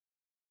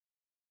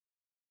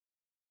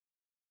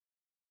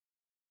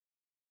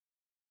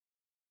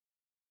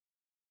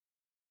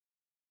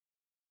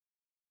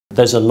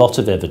There's a lot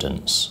of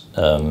evidence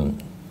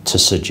to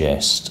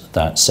suggest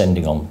that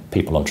sending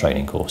people on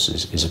training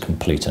courses is a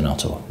complete and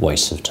utter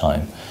waste of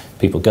time.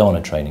 People go on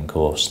a training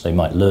course, they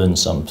might learn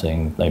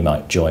something, they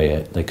might enjoy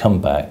it, they come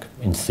back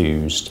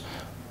enthused,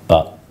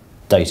 but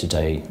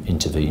day-to-day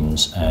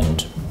intervenes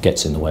and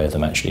gets in the way of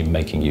them actually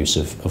making use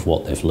of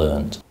what they've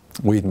learned.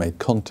 We'd made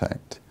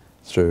contact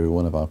through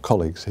one of our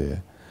colleagues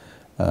here,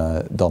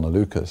 Donna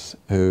Lucas,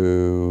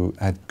 who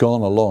had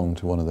gone along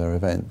to one of their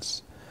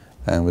events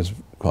and was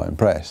quite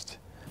impressed.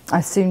 I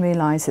soon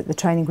realised that the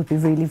training would be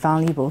really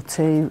valuable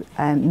to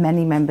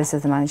many members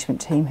of the management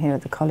team here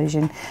at the college,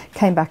 and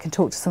came back and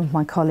talked to some of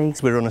my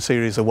colleagues. We run a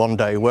series of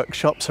one-day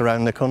workshops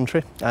around the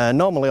country,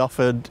 normally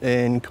offered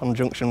in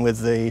conjunction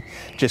with the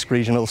Jisc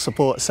regional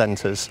support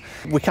centres.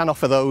 We can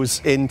offer those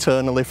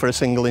internally for a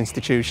single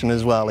institution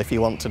as well if you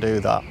want to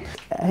do that.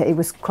 It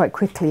was quite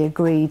quickly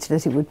agreed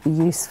that it would be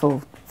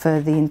useful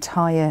for the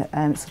entire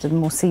sort of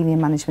more senior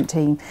management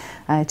team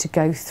to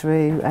go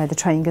through the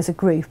training as a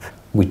group.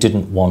 We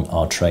didn't want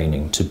our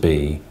training to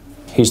be,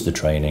 here's the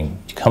training,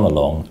 you come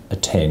along,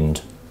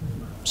 attend,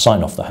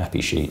 sign off the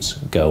happy sheets,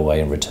 go away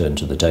and return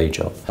to the day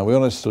job. And we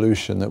wanted a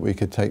solution that we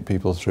could take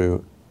people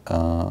through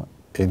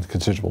in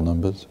considerable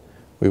numbers.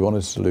 We wanted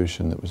a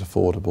solution that was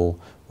affordable.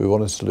 We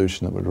wanted a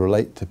solution that would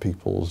relate to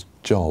people's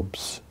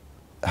jobs.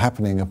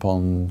 Happening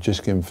upon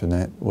Jisc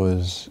infoNet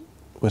was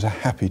a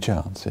happy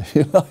chance, if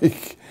you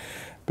like,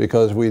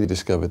 because we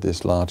discovered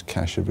this large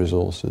cache of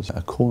resources,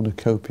 a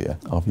cornucopia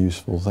of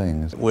useful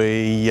things.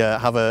 We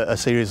have a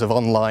series of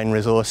online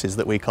resources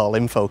that we call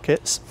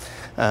infokits,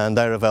 and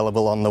they're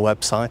available on the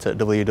website at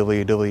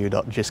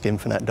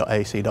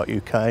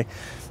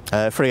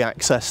www.jiscinfonet.ac.uk. Free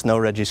access, no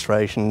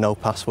registration, no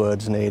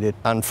passwords needed,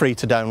 and free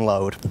to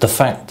download. The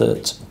fact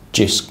that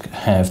Jisc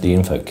have the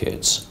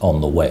infokits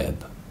on the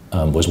web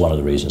was one of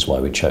the reasons why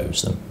we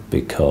chose them,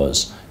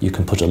 because you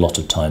can put a lot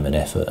of time and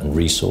effort and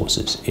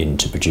resources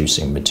into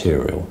producing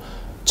material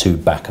to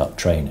back up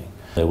training.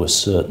 There were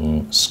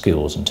certain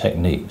skills and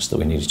techniques that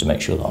we needed to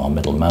make sure that our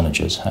middle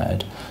managers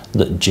had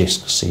that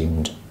Jisc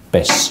seemed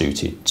best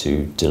suited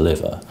to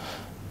deliver,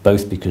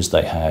 both because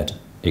they had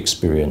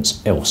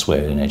experience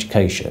elsewhere in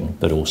education,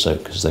 but also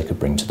because they could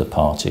bring to the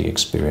party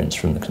experience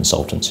from the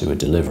consultants who were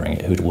delivering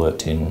it, who'd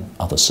worked in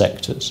other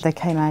sectors. They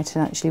came out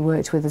and actually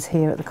worked with us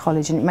here at the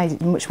college, and it made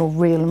it much more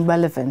real and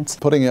relevant.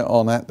 Putting it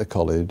on at the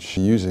college,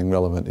 using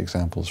relevant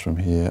examples from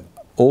here,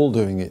 all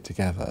doing it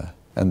together,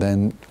 and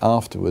then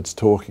afterwards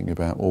talking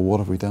about, well, what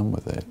have we done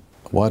with it?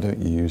 Why don't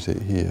you use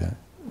it here?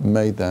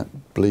 Made that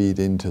bleed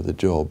into the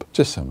job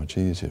just so much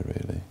easier,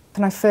 really.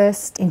 When I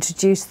first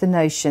introduced the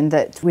notion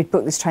that we'd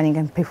booked this training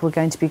and people were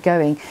going to be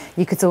going,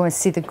 you could almost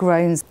see the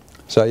groans.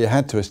 So you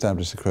had to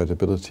establish the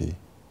credibility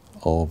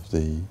of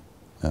the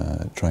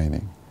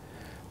training.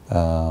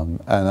 And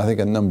I think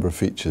a number of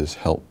features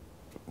help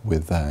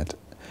with that.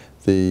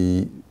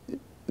 The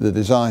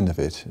design of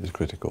it is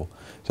critical.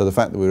 So the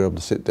fact that we were able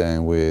to sit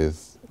down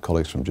with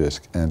colleagues from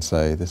Jisc and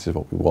say, this is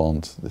what we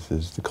want, this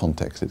is the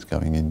context it's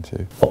going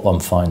into. What one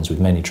finds with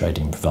many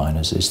training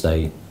providers is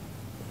they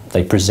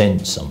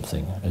present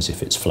something as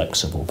if it's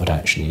flexible, but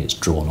actually it's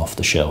drawn off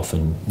the shelf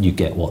and you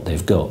get what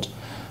they've got.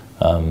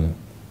 The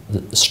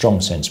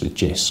strong sense with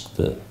Jisc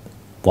that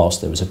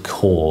whilst there was a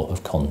core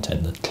of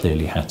content that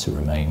clearly had to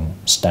remain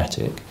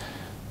static,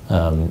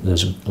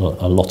 there's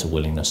a lot of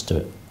willingness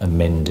to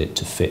amend it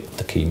to fit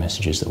the key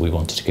messages that we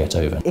wanted to get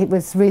over. It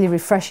was really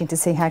refreshing to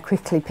see how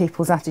quickly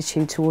people's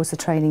attitude towards the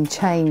training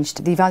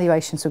changed. The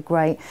evaluations were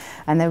great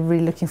and they were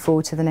really looking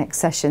forward to the next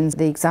sessions.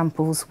 The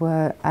examples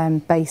were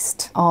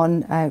based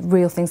on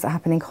real things that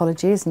happen in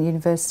colleges and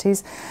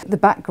universities. The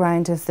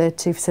background of the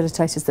two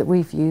facilitators that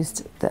we've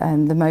used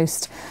the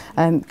most,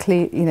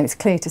 it's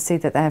clear to see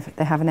that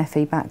they have an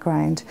FE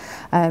background.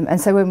 And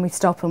so when we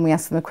stop and we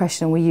ask them a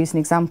question and we use an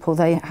example,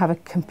 they have a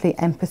complete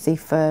empathy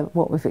for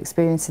what we've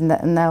experienced in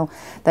that, and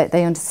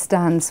they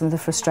understand some of the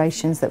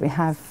frustrations that we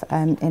have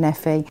in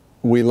FE.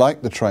 We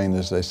liked the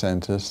trainers they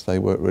sent us. They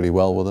worked really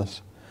well with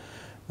us.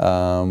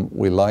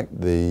 We liked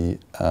the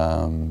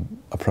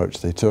approach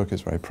they took.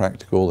 It's very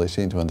practical. They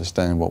seemed to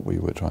understand what we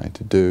were trying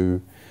to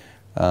do.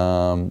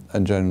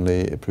 And generally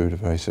it proved a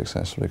very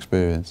successful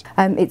experience.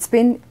 It's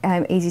been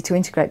easy to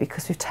integrate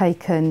because we've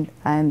taken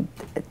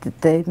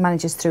the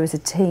managers through as a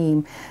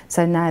team,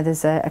 so now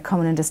there's a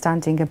common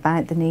understanding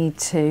about the need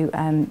to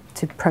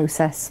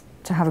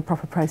have a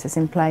proper process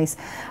in place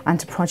and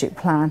to project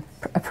plan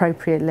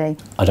appropriately.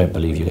 I don't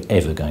believe you're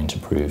ever going to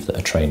prove that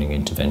a training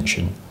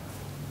intervention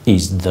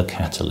is the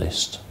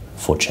catalyst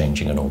for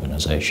changing an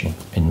organisation.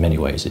 In many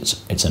ways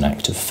it's an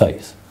act of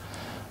faith.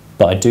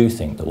 But I do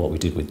think that what we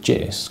did with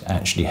Jisc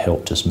actually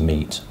helped us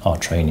meet our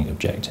training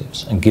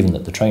objectives. And given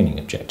that the training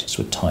objectives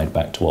were tied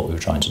back to what we were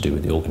trying to do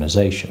with the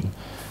organisation,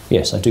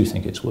 yes, I do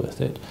think it's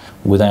worth it.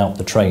 Without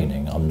the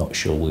training, I'm not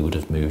sure we would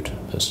have moved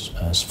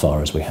as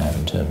far as we have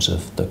in terms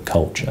of the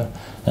culture.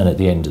 And at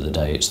the end of the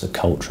day, it's the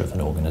culture of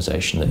an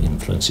organisation that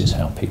influences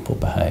how people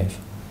behave.